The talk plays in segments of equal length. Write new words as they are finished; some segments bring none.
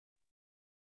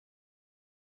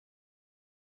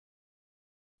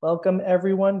Welcome,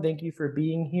 everyone. Thank you for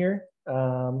being here.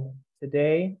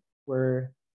 Today,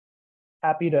 we're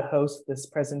happy to host this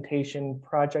presentation,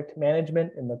 Project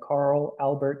Management in the Carl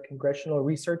Albert Congressional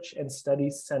Research and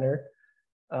Studies Center,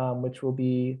 which will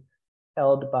be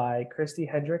held by Christy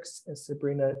Hendricks and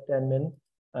Sabrina Denman.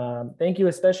 Thank you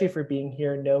especially for being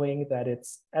here, knowing that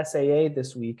it's SAA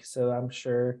this week, so I'm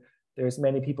sure there's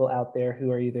many people out there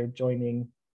who are either joining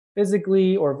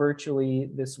physically or virtually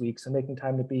this week, so making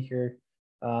time to be here,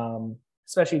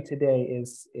 especially today,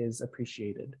 is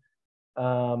appreciated.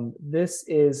 This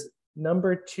is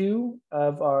number 2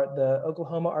 of the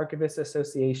Oklahoma Archivists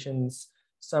Association's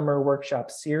summer workshop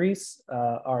series.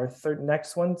 Our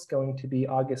next one's going to be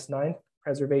August 9th,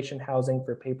 Preservation Housing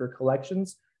for Paper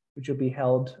Collections, which will be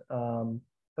held,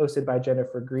 hosted by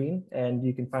Jennifer Green, and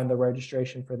you can find the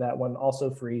registration for that one also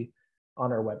free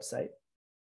on our website.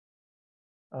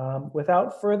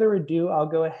 Without further ado, I'll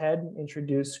go ahead and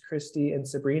introduce Christy and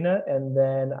Sabrina, and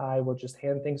then I will just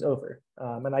hand things over.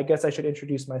 And I guess I should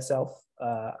introduce myself.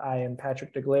 I am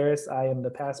Patrick DeGlaris. I am the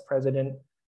past president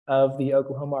of the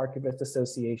Oklahoma Archivists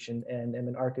Association and am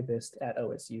an archivist at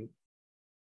OSU.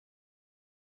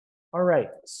 All right,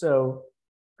 so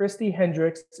Christy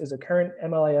Hendricks is a current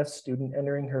MLIS student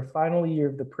entering her final year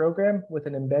of the program with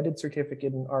an embedded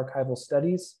certificate in archival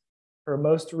studies. Her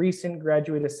most recent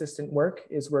graduate assistant work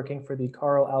is working for the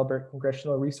Carl Albert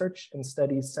Congressional Research and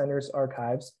Studies Center's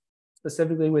archives,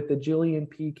 specifically with the Julian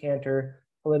P. Cantor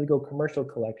Political Commercial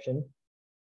Collection.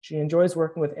 She enjoys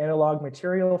working with analog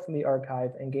material from the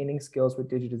archive and gaining skills with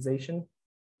digitization.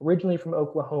 Originally from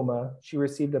Oklahoma, she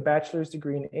received a bachelor's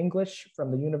degree in English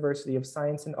from the University of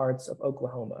Science and Arts of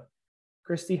Oklahoma.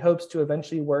 Christy hopes to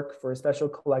eventually work for a special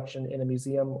collection in a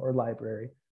museum or library,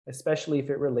 especially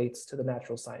if it relates to the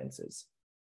natural sciences.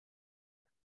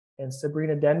 And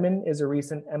Sabrina Denman is a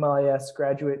recent MLIS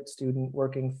graduate student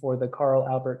working for the Carl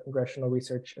Albert Congressional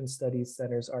Research and Studies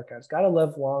Center's archives. Gotta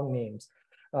love long names.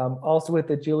 Also with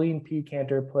the Julian P.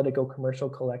 Cantor Political Commercial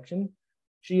Collection.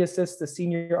 She assists the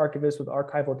senior archivists with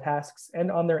archival tasks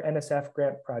and on their NSF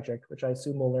grant project, which I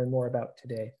assume we'll learn more about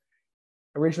today.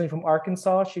 Originally from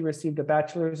Arkansas, she received a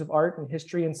Bachelor's of Art in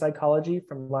History and Psychology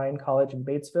from Lyon College in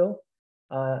Batesville.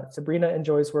 Sabrina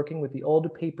enjoys working with the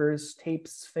old papers,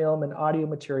 tapes, film, and audio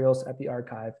materials at the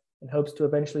archive and hopes to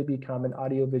eventually become an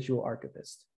audiovisual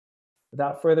archivist.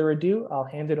 Without further ado, I'll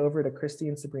hand it over to Christy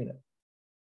and Sabrina.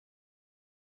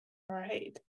 All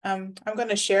right, I'm going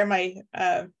to share my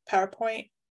PowerPoint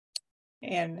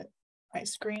and my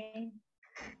screen.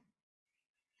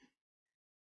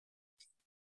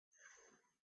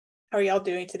 How are y'all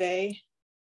doing today?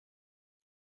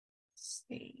 Let's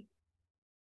see.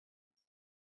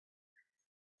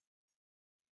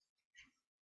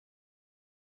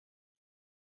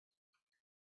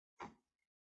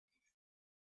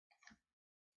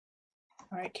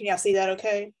 All right, can y'all see that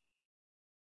okay?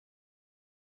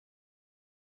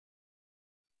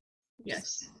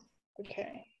 Yes.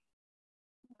 Okay.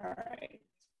 All right.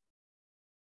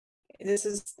 This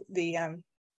is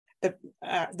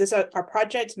this are our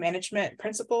project management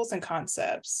principles and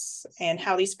concepts and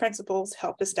how these principles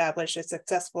helped establish a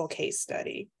successful case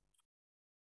study.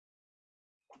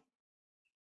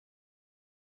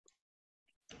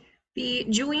 The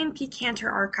Julian P. Cantor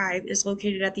Archive is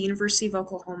located at the University of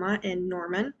Oklahoma in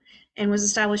Norman and was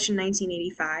established in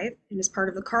 1985 and is part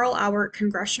of the Carl Albert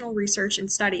Congressional Research and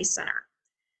Studies Center.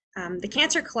 The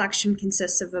Cantor collection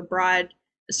consists of a broad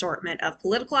assortment of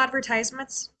political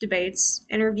advertisements, debates,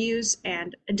 interviews,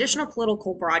 and additional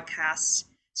political broadcasts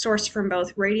sourced from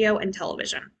both radio and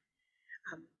television.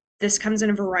 This comes in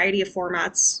a variety of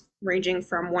formats, ranging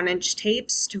from 1-inch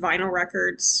tapes to vinyl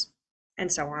records,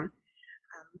 and so on.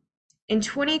 In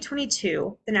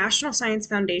 2022, the National Science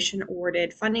Foundation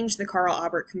awarded funding to the Carl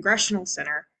Albert Congressional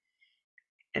Center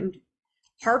and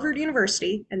Harvard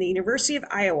University and the University of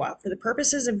Iowa for the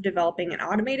purposes of developing an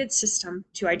automated system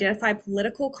to identify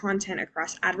political content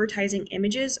across advertising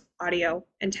images, audio,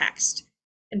 and text.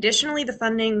 Additionally, the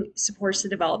funding supports the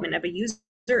development of a user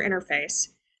interface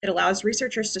that allows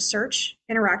researchers to search,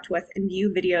 interact with, and view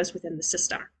videos within the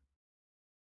system.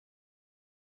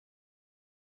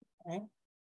 Okay.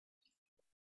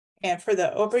 And for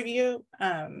the overview,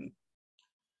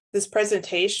 this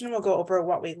presentation will go over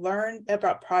what we learned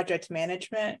about project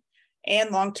management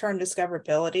and long-term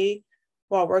discoverability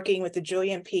while working with the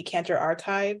Julian P. Cantor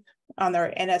Archive on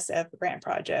their NSF grant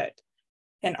project.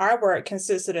 And our work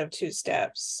consisted of 2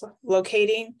 steps: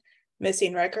 locating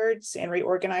missing records and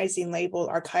reorganizing labeled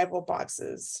archival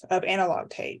boxes of analog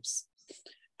tapes.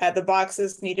 The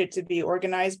boxes needed to be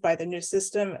organized by the new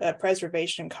system of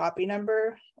preservation copy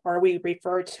number, or we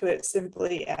refer to it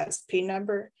simply as P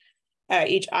number,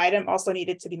 Each item also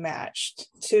needed to be matched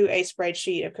to a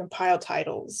spreadsheet of compiled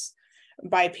titles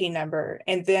by P number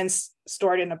and then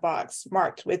stored in a box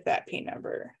marked with that P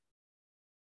number.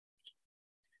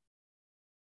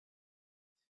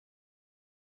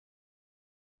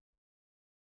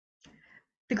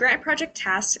 The grant project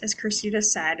tasks, as Christina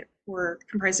said, were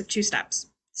comprised of 2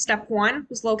 steps. Step 1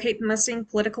 was locate the missing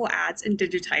political ads and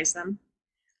digitize them.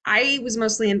 I was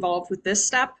mostly involved with this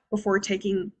step before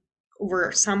taking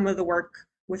over some of the work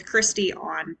with Christy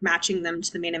on matching them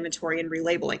to the main inventory and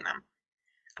relabeling them.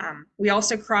 We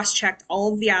also cross-checked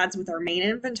all of the ads with our main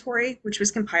inventory, which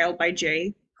was compiled by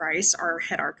Jay Price, our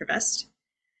head archivist.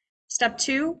 Step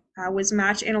 2 was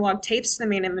match analog tapes to the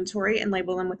main inventory and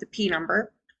label them with the P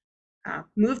number.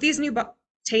 Move these new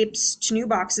tapes to new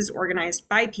boxes organized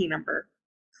by P number.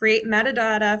 Create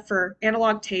metadata for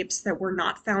analog tapes that were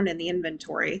not found in the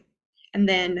inventory. And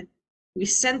then we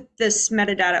sent this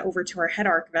metadata over to our head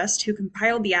archivist, who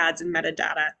compiled the ads and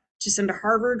metadata to send to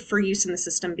Harvard for use in the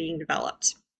system being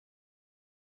developed.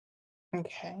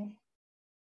 Okay.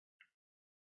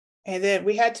 And then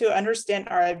we had to understand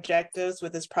our objectives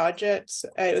with this project.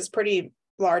 It was a pretty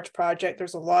large project.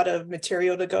 There's a lot of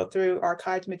material to go through,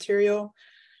 archived material.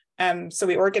 So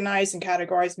we organized and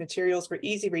categorized materials for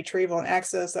easy retrieval and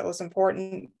access. That was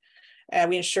important.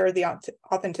 We ensured the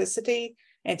authenticity,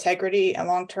 integrity, and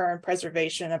long-term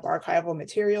preservation of archival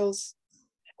materials.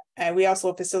 And we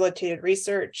also facilitated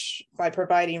research by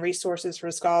providing resources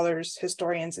for scholars,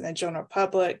 historians, and the general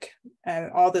public. And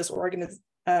all this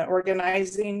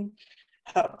organizing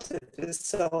helped to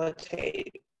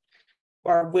facilitate,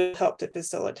 or will help to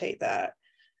facilitate that.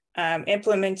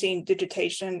 Implementing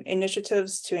digitation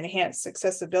initiatives to enhance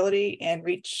accessibility and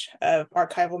reach of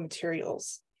archival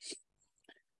materials.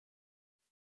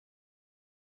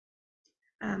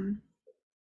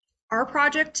 Our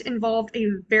project involved a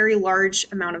very large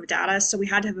amount of data, so we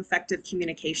had to have effective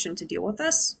communication to deal with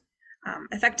this.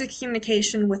 Effective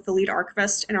communication with the lead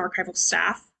archivist and archival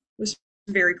staff was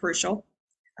very crucial.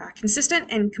 Consistent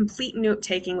and complete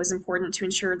note-taking was important to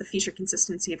ensure the future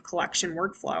consistency of collection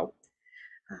workflow.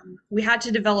 We had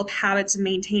to develop habits of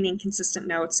maintaining consistent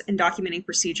notes and documenting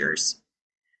procedures.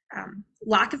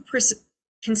 Lack of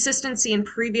consistency in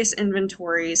previous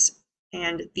inventories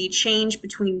and the change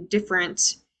between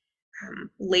different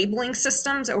labeling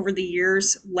systems over the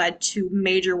years led to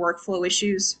major workflow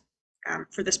issues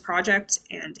for this project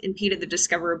and impeded the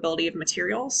discoverability of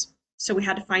materials. So we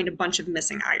had to find a bunch of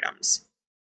missing items.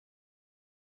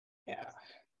 Yeah.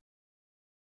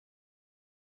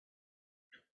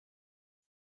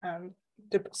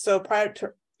 So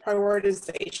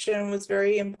prioritization was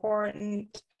very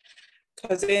important,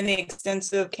 because in the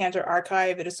extensive Cantor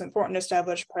archive, it is important to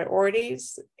establish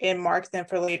priorities and mark them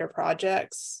for later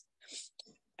projects.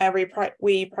 And we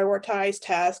prioritize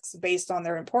tasks based on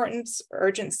their importance,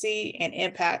 urgency, and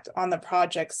impact on the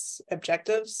project's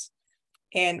objectives.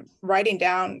 And writing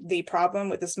down the problem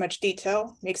with as much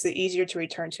detail makes it easier to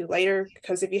return to later,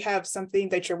 because if you have something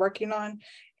that you're working on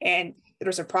and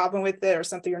there's a problem with it or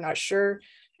something you're not sure,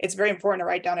 it's very important to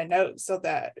write down a note so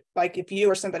that, like, if you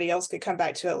or somebody else could come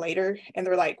back to it later and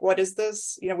they're like, what is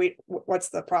this? You know, what's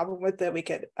the problem with it? We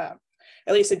could at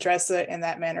least address it in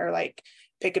that manner, like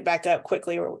pick it back up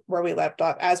quickly where we left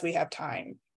off as we have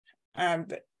time.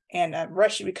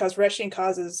 Rushing, because rushing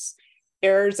causes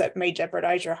errors that may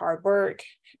jeopardize your hard work.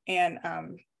 And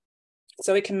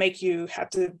so it can make you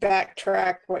have to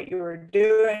backtrack what you were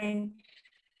doing,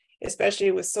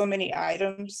 especially with so many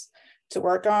items to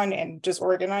work on, and just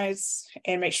organize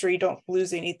and make sure you don't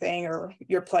lose anything or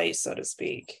your place, so to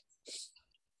speak.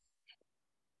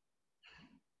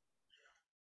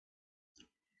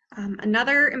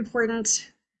 Another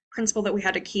important principle that we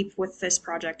had to keep with this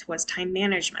project was time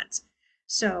management.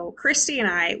 So Christy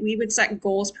and we would set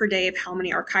goals per day of how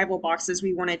many archival boxes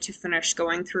we wanted to finish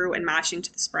going through and matching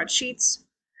to the spreadsheets.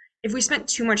 If we spent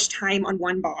too much time on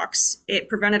one box, it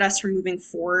prevented us from moving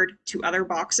forward to other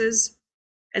boxes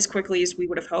as quickly as we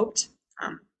would have hoped.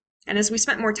 And as we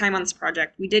spent more time on this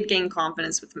project, we did gain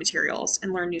confidence with the materials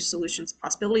and learn new solutions and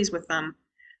possibilities with them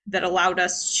that allowed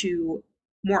us to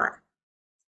more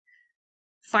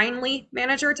finely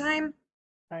manage our time.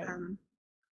 Right.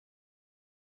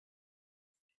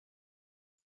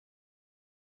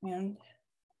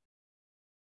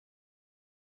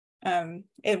 And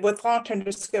with long-term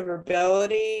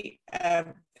discoverability,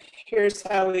 here's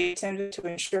how we attempted to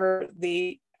ensure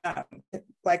the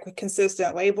like with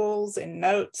consistent labels and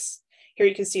notes. Here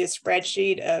you can see a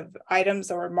spreadsheet of items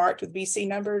that were marked with BC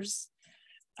numbers,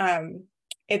 and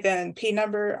then P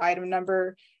number, item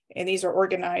number, and these are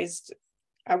organized,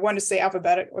 I want to say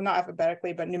alphabetic, well, not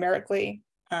alphabetically, but numerically.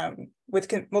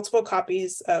 with multiple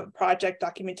copies of project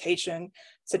documentation,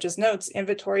 such as notes,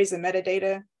 inventories, and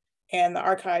metadata, and the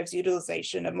archive's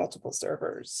utilization of multiple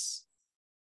servers.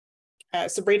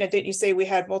 Sabrina, didn't you say we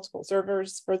had multiple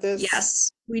servers for this?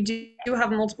 Yes, we do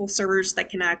have multiple servers that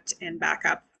connect and back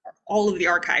up all of the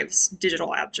archive's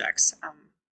digital objects.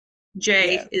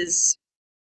 Jay is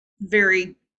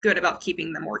very good about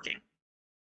keeping them working.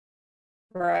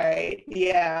 Right,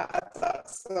 yeah, I thought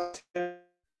so too.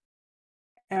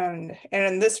 And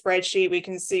in this spreadsheet, we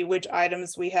can see which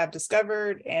items we have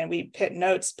discovered, and we put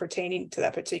notes pertaining to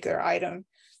that particular item.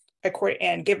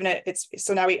 And given it,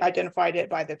 so now we identified it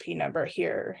by the P number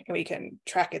here, and we can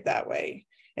track it that way.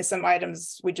 And some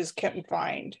items we just couldn't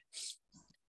find.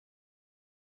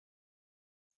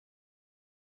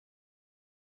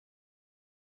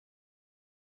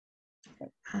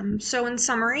 So in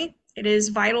summary, it is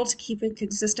vital to keep a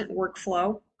consistent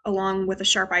workflow along with a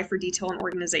sharp eye for detail and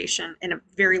organization in a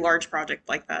very large project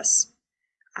like this.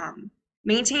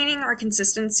 Maintaining our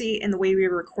consistency in the way we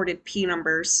recorded P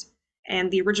numbers and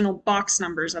the original box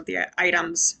numbers of the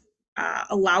items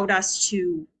allowed us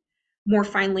to more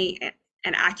finely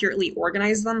and accurately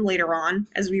organize them later on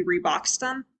as we reboxed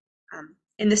them.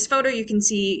 In this photo, you can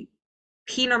see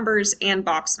P numbers and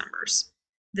box numbers.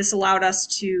 This allowed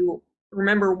us to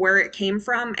remember where it came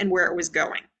from and where it was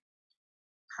going.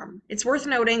 It's worth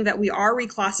noting that we are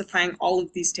reclassifying all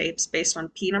of these tapes based on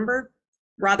P number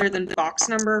rather than box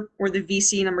number or the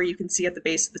VC number you can see at the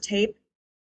base of the tape.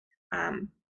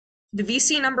 The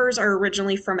VC numbers are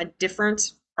originally from a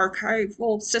different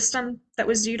archival system that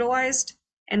was utilized,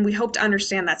 and we hope to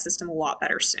understand that system a lot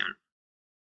better soon.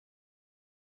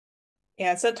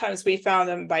 Yeah, sometimes we found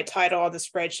them by title on the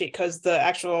spreadsheet because the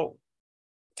actual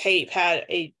tape had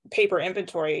a paper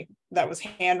inventory that was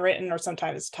handwritten or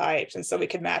sometimes typed, and so we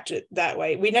could match it that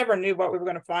way. We never knew what we were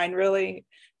going to find really,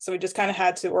 so we just kind of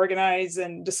had to organize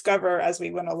and discover as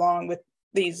we went along with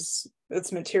this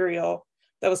material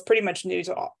that was pretty much new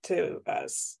to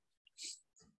us.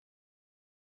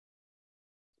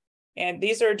 And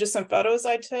these are just some photos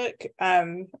I took,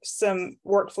 some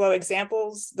workflow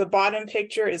examples. The bottom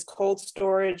picture is cold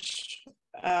storage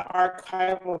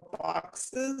archival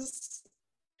boxes,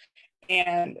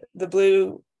 and the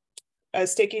blue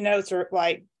sticky notes are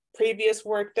like previous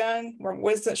work done. We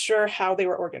wasn't sure how they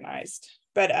were organized,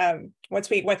 but once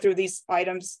we went through these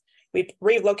items, we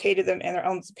relocated them in their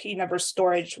own P number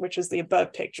storage, which is the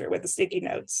above picture with the sticky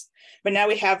notes. But now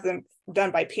we have them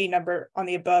done by P number on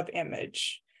the above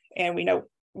image, and we know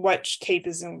which tape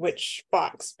is in which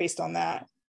box based on that.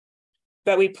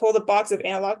 But we pulled a box of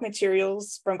analog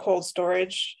materials from cold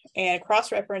storage and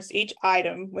cross-referenced each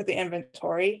item with the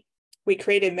inventory. We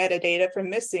created metadata for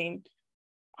missing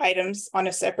items on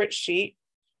a separate sheet,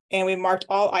 and we marked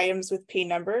all items with P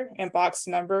number and box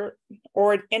number,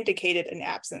 or indicated an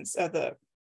absence of the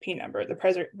P number, the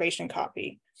preservation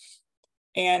copy.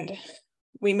 And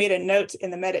we made a note in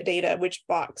the metadata which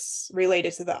box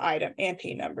related to the item and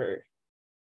P number.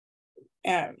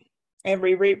 And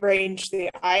we rearranged the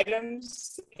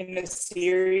items in a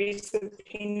series of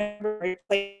P number,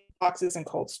 replaced boxes in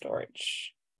cold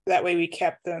storage. That way we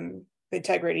kept them, the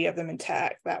integrity of them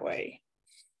intact that way.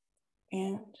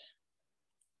 And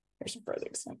here's some further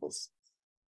examples.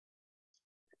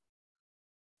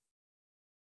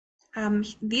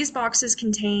 These boxes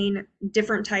contain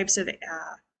different types of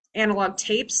analog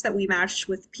tapes that we matched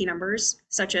with P numbers,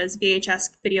 such as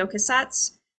VHS video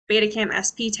cassettes, Betacam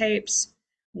SP tapes,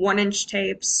 1-inch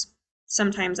tapes,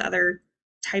 sometimes other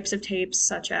types of tapes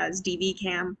such as DV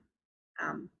cam.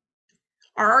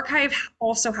 Our archive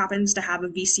also happens to have a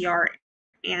VCR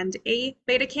and a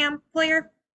Betacam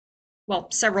player. Well,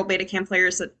 several Betacam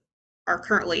players that are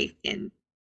currently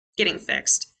getting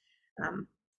fixed,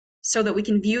 so that we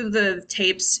can view the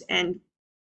tapes and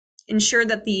ensure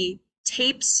that the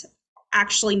tapes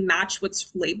actually match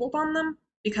what's labeled on them,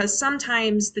 because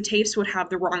sometimes the tapes would have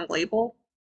the wrong label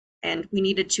and we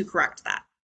needed to correct that.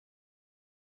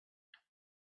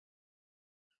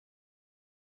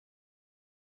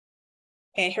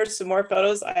 And here's some more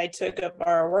photos I took of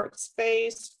our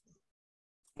workspace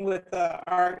with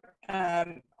our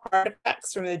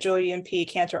artifacts from the Julian P.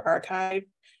 Cantor archive.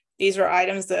 These are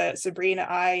items that Sabrina,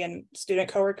 I, and student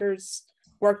coworkers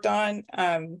worked on.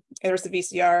 There's the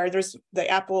VCR, there's the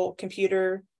Apple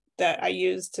computer that I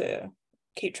used to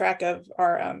keep track of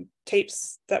our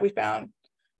tapes that we found.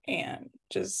 And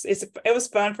just, it was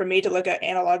fun for me to look at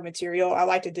analog material. I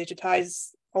like to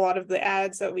digitize a lot of the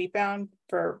ads that we found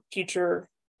for future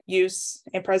use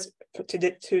and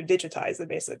to digitize them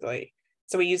basically.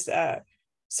 So we used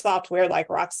software like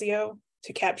Roxio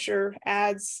to capture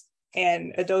ads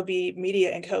and Adobe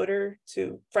Media Encoder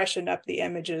to freshen up the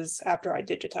images after I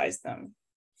digitize them.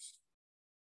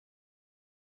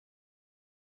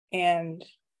 And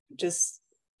just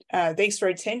thanks for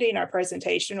attending our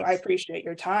presentation. I appreciate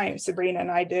your time, Sabrina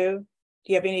and I do.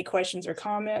 Do you have any questions or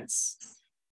comments?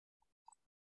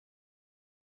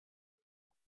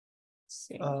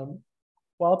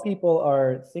 While people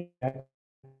are thinking,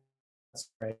 that's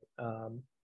right.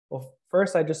 Well,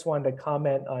 first, I just wanted to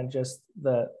comment on just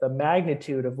the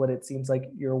magnitude of what it seems like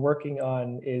you're working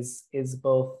on is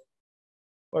both,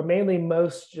 or mainly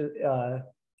most,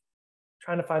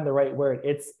 trying to find the right word.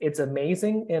 It's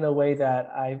amazing in a way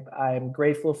that I'm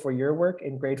grateful for your work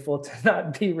and grateful to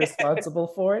not be responsible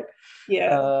for it.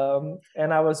 Yeah.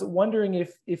 And I was wondering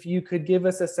if you could give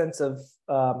us a sense of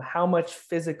how much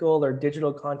physical or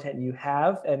digital content you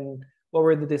have, and what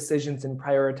were the decisions in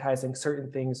prioritizing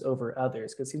certain things over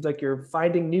others? Because it seems like you're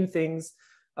finding new things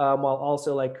while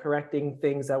also like correcting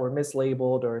things that were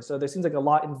mislabeled, or so there seems like a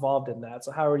lot involved in that.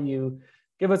 So how are you,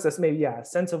 give us this maybe, a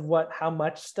sense of how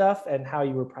much stuff and how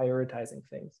you were prioritizing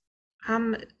things.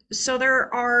 So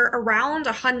there are around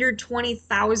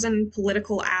 120,000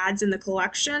 political ads in the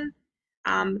collection.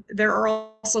 There are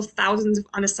also thousands of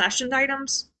unaccessioned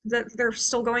items that they're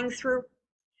still going through.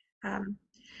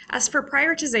 As for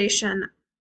prioritization,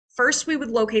 first we would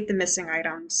locate the missing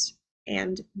items.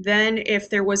 And then if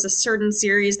there was a certain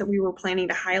series that we were planning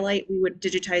to highlight, we would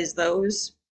digitize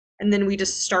those. And then we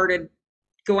just started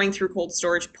going through cold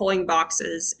storage, pulling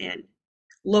boxes and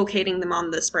locating them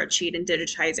on the spreadsheet and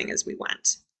digitizing as we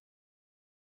went.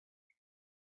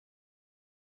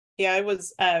 Yeah, it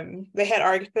was, they had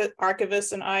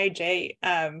Archivists and IJ.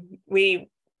 We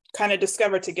kind of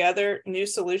discovered together new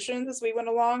solutions as we went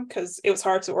along, because it was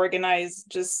hard to organize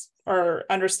or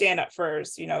understand at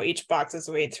first, each box as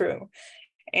we went through.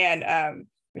 And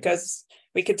because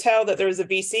we could tell that there was a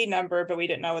VC number, but we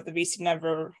didn't know what the VC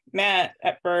number meant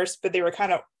at first, but they were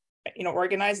kind of,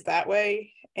 organized that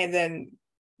way. But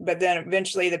then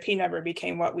eventually the P number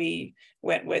became what we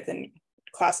went with in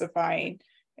classifying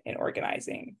and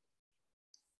organizing.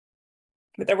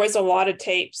 But there was a lot of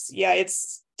tapes. Yeah,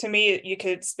 to me, you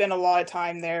could spend a lot of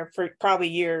time there for probably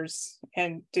years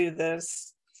and do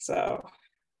this. So,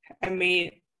 I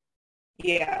mean,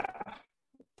 yeah,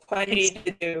 plenty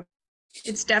to do.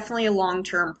 It's definitely a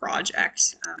long-term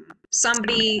project. Some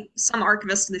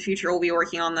archivists in the future will be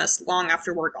working on this long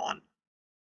after we're gone.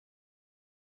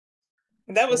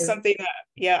 That was something that,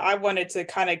 yeah, I wanted to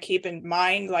kind of keep in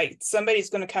mind, like somebody's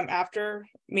going to come after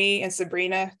me and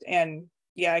Sabrina, and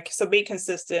yeah, so be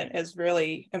consistent is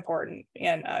really important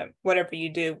in whatever you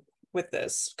do with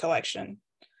this collection.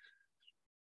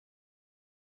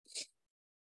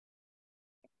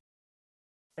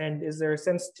 And is there a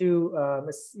sense to,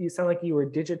 you sound like you were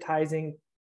digitizing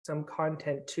some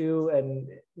content too, and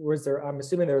I'm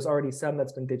assuming there was already some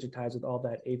that's been digitized with all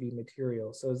that AV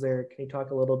material. So can you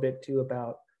talk a little bit too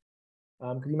about,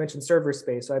 because you mentioned server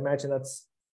space, so I imagine that's,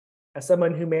 as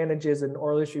someone who manages an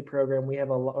oral history program, we have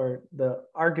or the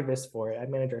archivist for it. I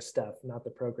manage our stuff, not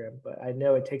the program, but I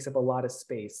know it takes up a lot of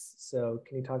space. So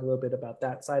can you talk a little bit about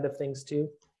that side of things too?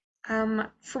 From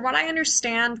what I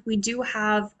understand, we do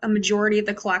have a majority of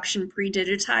the collection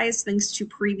pre-digitized thanks to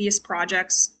previous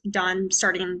projects done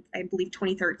starting, I believe,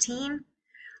 2013.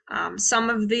 Some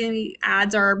of the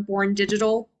ads are born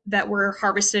digital that were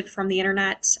harvested from the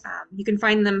internet. You can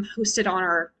find them hosted on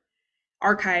our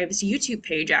Archives YouTube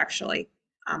page, actually.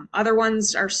 Other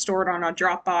ones are stored on a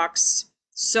Dropbox.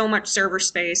 So much server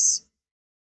space.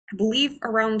 I believe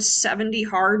around 70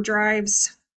 hard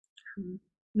drives,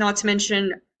 not to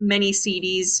mention many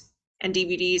CDs and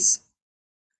DVDs.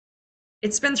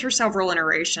 It's been through several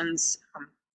iterations.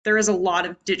 There is a lot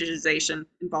of digitization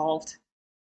involved,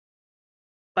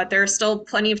 but there are still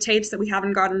plenty of tapes that we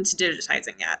haven't gotten to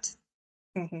digitizing yet.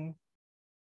 Mm-hmm.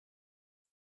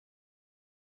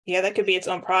 Yeah, that could be its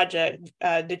own project,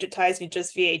 digitizing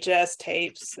just VHS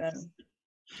tapes. And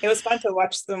it was fun to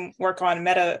watch them work on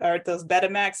those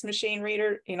Betamax machine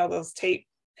reader, those tape.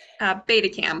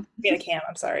 Betacam. Betacam,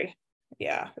 I'm sorry.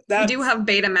 Yeah. We do have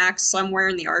Betamax somewhere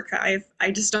in the archive. I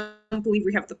just don't believe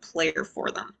we have the player for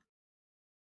them.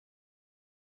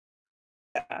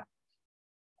 Yeah.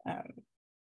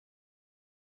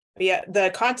 Yeah, the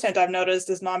content I've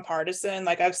noticed is nonpartisan.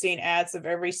 Like I've seen ads of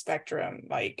every spectrum.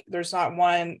 Like there's not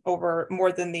one over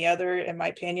more than the other, in my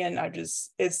opinion.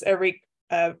 It's every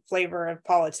flavor of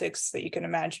politics that you can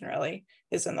imagine really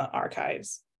is in the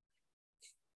archives.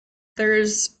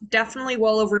 There's definitely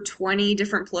well over 20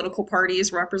 different political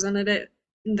parties represented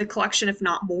in the collection, if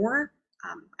not more.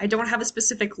 I don't have a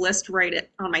specific list right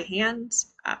on my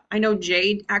hands. I know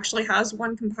Jade actually has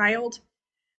one compiled.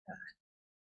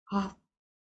 Oh,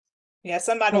 Yeah,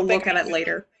 some I we'll don't think look at it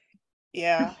later.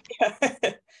 yeah.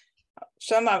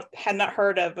 Some I had not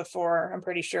heard of before. I'm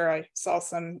pretty sure I saw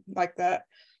some like that.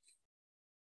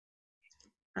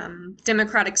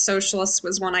 Democratic Socialists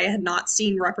was one I had not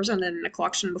seen represented in a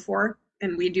collection before,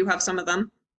 and we do have some of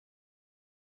them.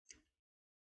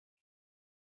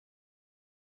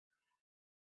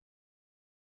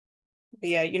 But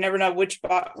yeah, you never know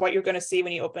what you're going to see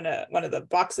when you open one of the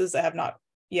boxes that have not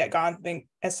yet been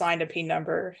assigned a P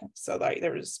number. So like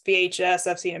there was VHS.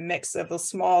 I've seen a mix of those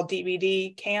small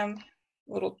DVD cam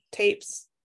little tapes,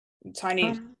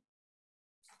 tiny.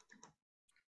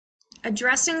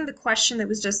 Addressing the question that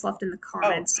was just left in the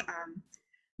comments,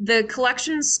 the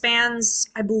collection spans,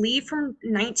 I believe, from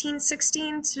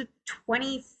 1916 to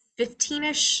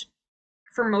 2015-ish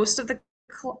for most of the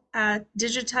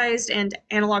digitized and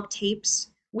analog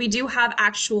tapes. We do have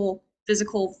actual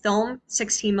physical film,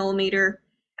 16 millimeter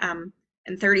and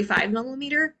 35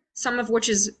 millimeter, some of which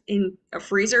is in a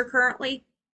freezer currently.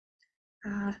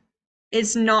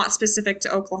 It's not specific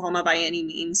to Oklahoma by any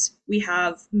means. We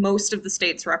have most of the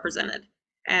states represented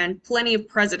and plenty of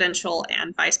presidential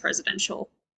and vice presidential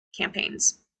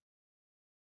campaigns.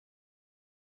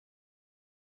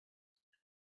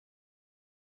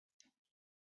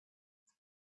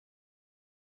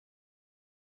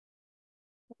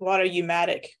 A lot of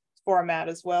U-matic format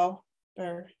as well,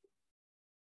 or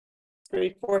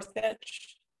 3/4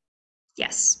 inch.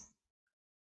 Yes.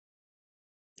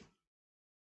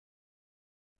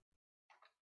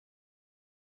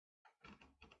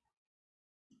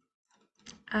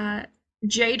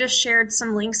 Jada shared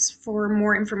some links for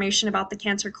more information about the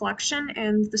cancer collection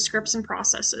and the scripts and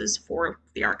processes for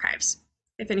the archives,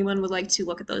 if anyone would like to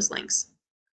look at those links.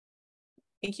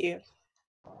 Thank you.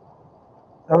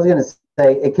 I was going to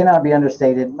say, it cannot be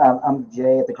understated. I'm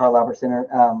Jay at the Carl Albert Center,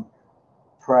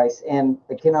 Price, and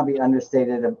it cannot be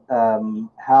understated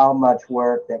how much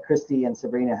work that Christy and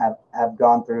Sabrina have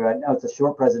gone through. I know it's a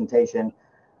short presentation,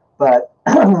 but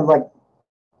like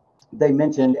they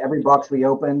mentioned, every box we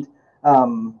opened,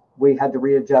 we had to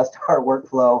readjust our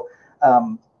workflow,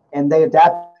 and they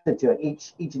adapted to it.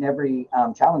 Each and every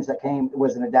challenge that came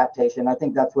was an adaptation. I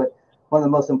think that's what one of the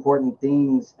most important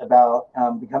things about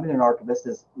becoming an archivist,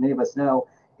 as many of us know,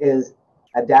 is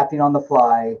adapting on the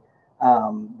fly,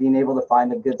 being able to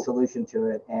find a good solution to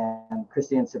it. And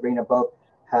Christy and Sabrina both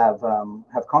have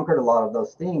conquered a lot of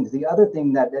those things. The other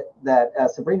thing that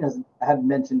Sabrina had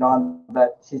mentioned on,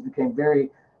 but she's become very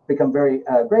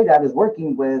great at, is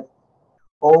working with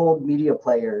old media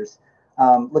players,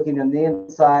 looking on the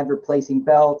inside, replacing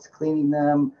belts, cleaning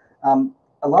them.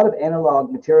 A lot of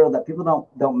analog material that people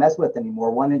don't mess with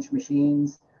anymore. 1-inch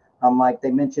machines, like they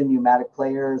mentioned, pneumatic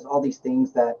players, all these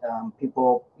things that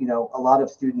people, a lot of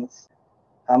students,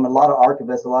 a lot of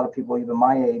archivists, a lot of people even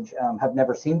my age have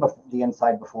never seen the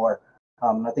inside before.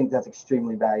 I think that's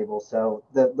extremely valuable. So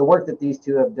the work that these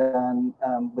two have done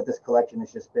with this collection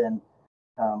has just been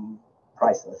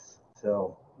priceless.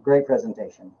 So great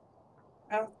presentation.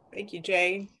 Oh, thank you,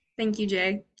 Jay. Thank you,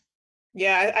 Jay.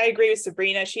 Yeah, I agree with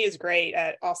Sabrina. She is great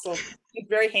at also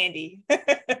very handy.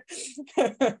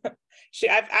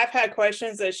 I've had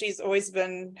questions that she's always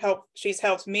been she's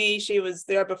helped me. She was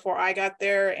there before I got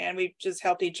there, and we've just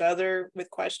helped each other with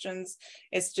questions.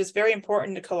 It's just very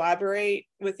important to collaborate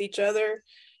with each other,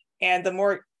 and the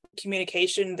more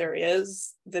communication there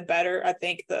is, the better I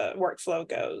think the workflow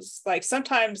goes. Like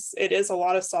sometimes it is a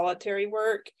lot of solitary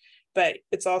work, but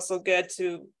it's also good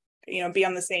to be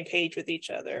on the same page with each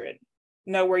other and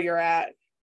know where you're at.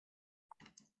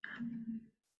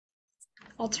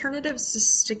 Alternatives to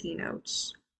sticky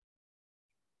notes.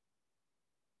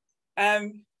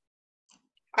 I've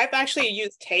actually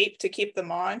used tape to keep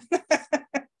them on.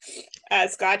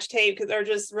 Scotch tape, because they're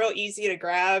just real easy to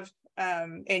grab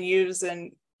and use,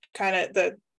 and kind of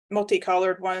the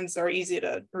multicolored ones are easy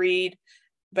to read.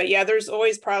 But yeah, there's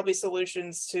always probably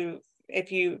solutions to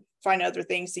if you find other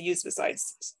things to use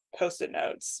besides Post-it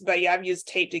notes. But yeah, I've used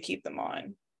tape to keep them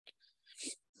on.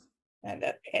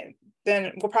 And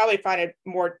then we'll probably find a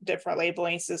more different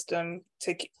labeling system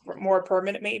to keep more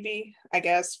permanent, maybe, I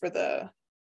guess, for the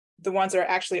ones that are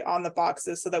actually on the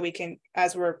boxes, so that we can,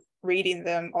 as we're reading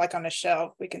them like on a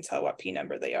shelf, we can tell what P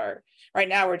number they are. Right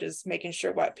now we're just making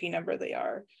sure what P number they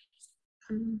are.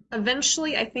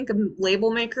 Eventually I think a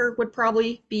label maker would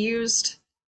probably be used.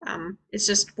 It's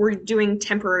just we're doing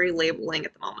temporary labeling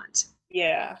at the moment.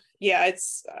 Yeah,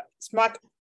 it's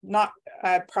not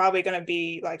probably going to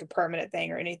be like a permanent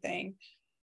thing or anything.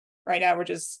 Right now we're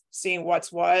just seeing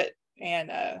what's what,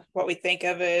 and what we think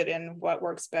of it and what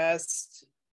works best.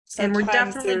 And we're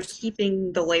definitely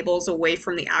keeping the labels away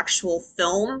from the actual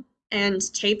film and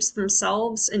tapes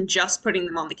themselves and just putting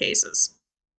them on the cases.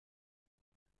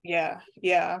 Yeah.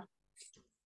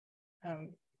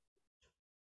 And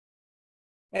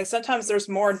sometimes there's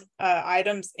more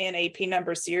items in a P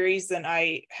number series than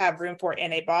I have room for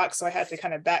in a box. So I had to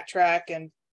kind of backtrack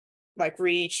and like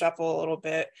reshuffle a little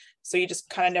bit. So you just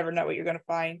kind of never know what you're going to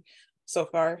find so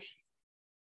far.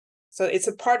 So it's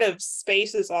a part of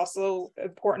space is also an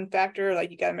important factor.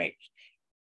 Like you got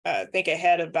to think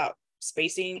ahead about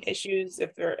spacing issues,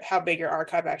 if they're how big your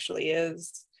archive actually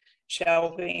is,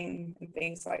 shelving and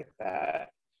things like that.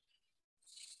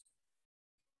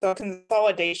 So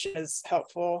consolidation is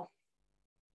helpful.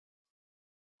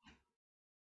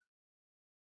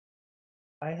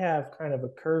 I have kind of a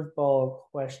curveball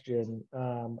question.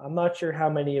 I'm not sure how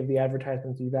many of the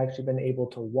advertisements you've actually been able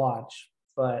to watch,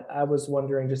 but I was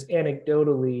wondering just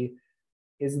anecdotally,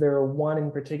 is there one in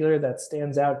particular that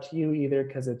stands out to you either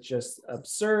because it's just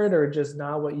absurd or just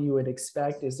not what you would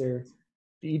expect? Do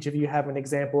each of you have an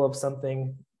example of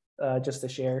something just to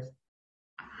share?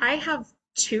 I have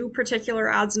two particular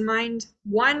ads in mind.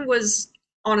 One was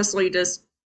honestly just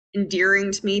endearing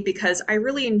to me because I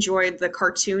really enjoyed the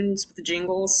cartoons with the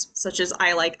jingles, such as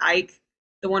I Like Ike,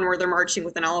 the one where they're marching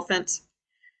with an elephant.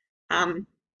 Um,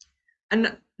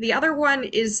 and the other one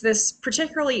is this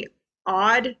particularly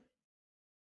odd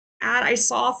ad I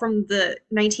saw from the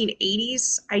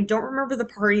 1980s. I don't remember the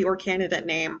party or candidate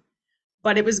name,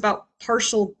 but it was about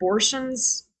partial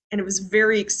abortions and it was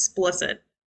very explicit.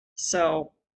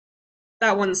 So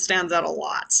that one stands out a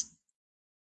lot.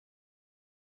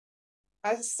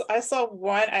 I saw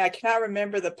one, I cannot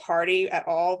remember the party at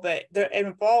all, but it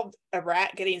involved a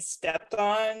rat getting stepped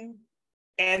on.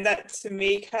 And that to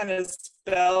me kind of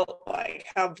felt like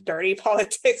how dirty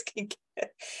politics can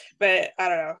get. But I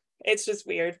don't know. It's just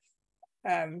weird.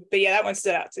 But yeah, that one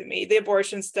stood out to me. The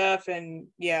abortion stuff and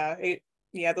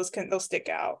those stick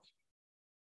out.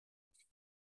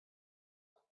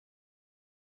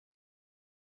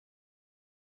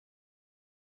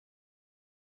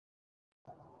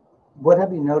 What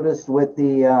have you noticed with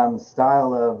the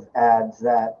style of ads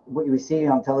that what you see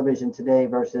on television today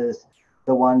versus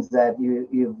the ones that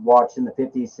you've watched in the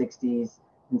 50s, 60s,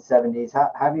 and 70s?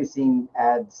 How have you seen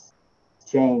ads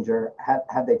change, or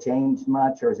have they changed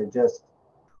much, or is it just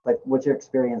like what's your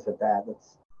experience with that?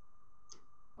 That's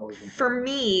always For important.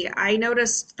 me, I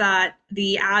noticed that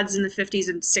the ads in the 50s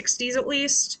and 60s, at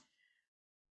least,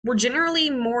 were generally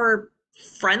more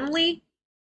friendly,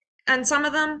 and some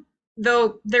of them,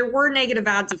 though there were negative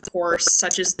ads, of course,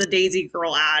 such as the Daisy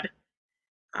Girl ad.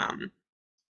 Um,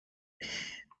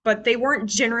 but they weren't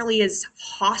generally as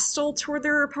hostile toward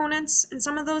their opponents in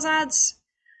some of those ads.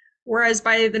 Whereas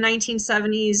by the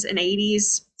 1970s and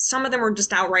 80s, some of them were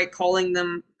just outright calling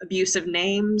them abusive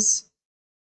names.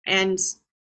 And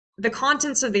the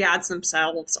contents of the ads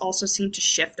themselves also seem to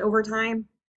shift over time,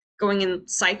 going in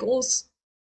cycles,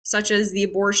 such as the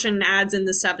abortion ads in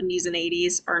the 70s and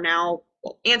 80s are now,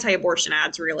 well, anti-abortion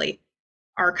ads really,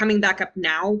 are coming back up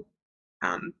now,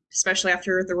 especially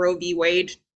after the Roe v.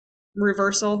 Wade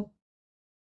reversal.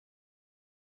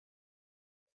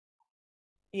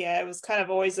 Yeah, it was kind of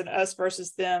always an us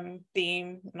versus them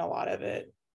theme in a lot of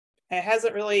it. It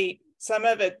hasn't really, some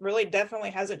of it really definitely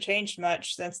hasn't changed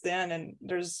much since then.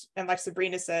 And like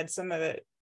Sabrina said, some of it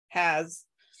has.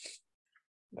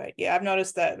 But yeah, I've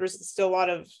noticed that there's still a lot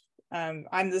of I'm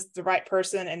the right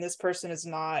person and this person is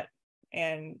not.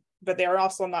 But they are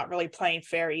also not really playing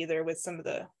fair either with some of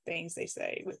the things they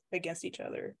say against each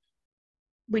other.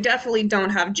 We definitely don't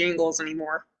have jingles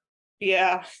anymore.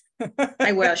 Yeah.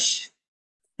 I wish.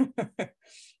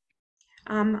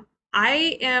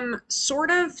 I am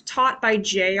sort of taught by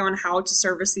Jay on how to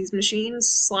service these machines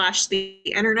slash the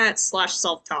internet slash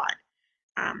self-taught.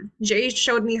 Jay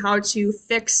showed me how to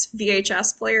fix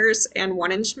VHS players and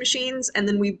 1-inch machines, and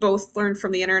then we both learned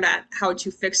from the internet how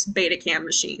to fix Betacam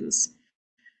machines,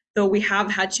 though we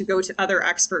have had to go to other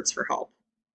experts for help.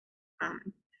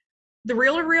 The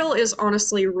reel-to-reel is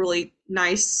honestly really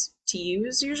nice to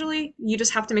use usually. You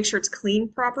just have to make sure it's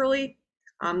cleaned properly,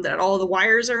 that all the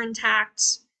wires are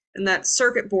intact, and that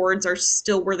circuit boards are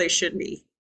still where they should be.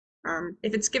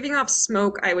 If it's giving off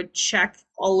smoke, I would check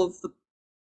all of the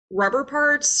rubber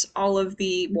parts, all of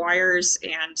the wires,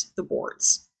 and the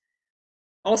boards.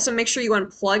 Also, make sure you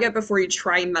unplug it before you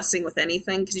try messing with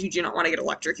anything because you do not want to get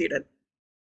electrocuted.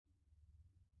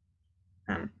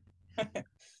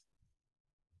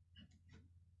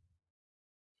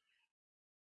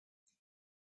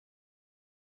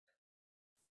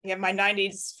 Yeah, my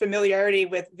 90s familiarity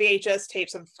with VHS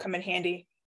tapes have come in handy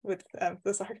with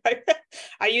this archive.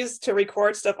 I used to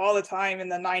record stuff all the time in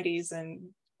the 90s, and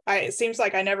it seems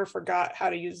like I never forgot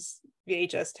how to use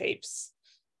VHS tapes.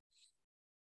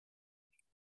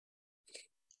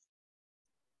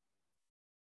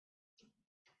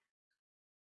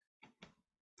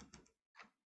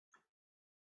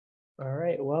 All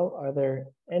right, well, are there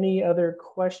any other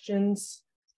questions?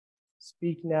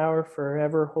 Speak now or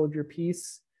forever hold your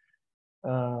peace.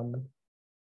 I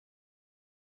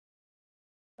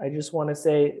just want to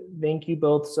say thank you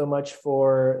both so much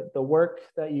for the work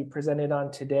that you presented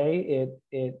on today.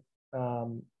 It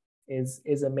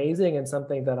is amazing and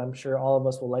something that I'm sure all of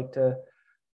us will like to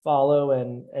follow,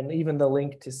 and even the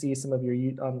link to see some of your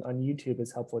on YouTube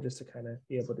is helpful, just to kind of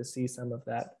be able to see some of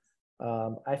that.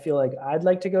 I feel like I'd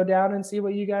like to go down and see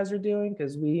what you guys are doing,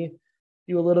 because we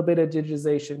do a little bit of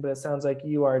digitization, but it sounds like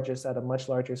you are just at a much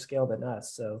larger scale than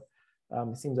us. So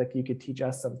it seems like you could teach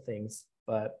us some things,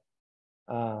 but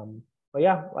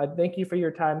yeah, I thank you for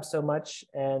your time so much.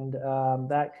 And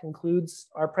that concludes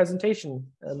our presentation,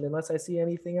 unless I see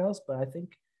anything else, but I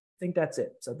think that's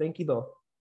it. So thank you both.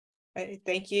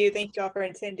 Thank you all for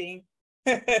attending.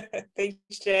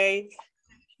 Thanks, Jay.